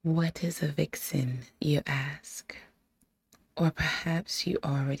What is a vixen, you ask? Or perhaps you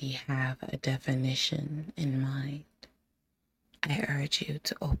already have a definition in mind. I urge you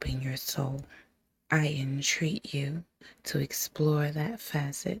to open your soul. I entreat you to explore that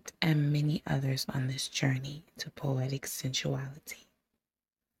facet and many others on this journey to poetic sensuality.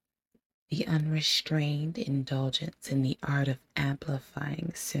 The unrestrained indulgence in the art of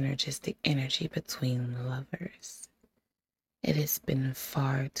amplifying synergistic energy between lovers. It has been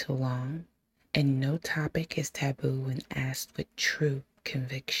far too long, and no topic is taboo when asked with true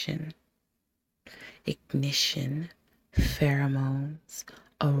conviction. Ignition, pheromones,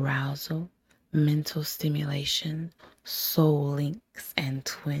 arousal, mental stimulation, soul links, and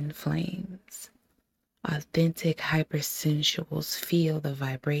twin flames. Authentic hypersensuals feel the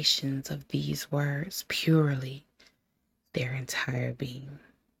vibrations of these words purely, their entire being.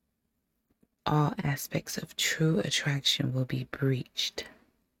 All aspects of true attraction will be breached.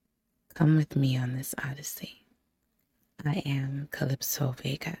 Come with me on this odyssey. I am Calypso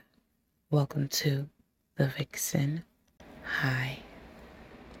Vega. Welcome to the Vixen Hyé.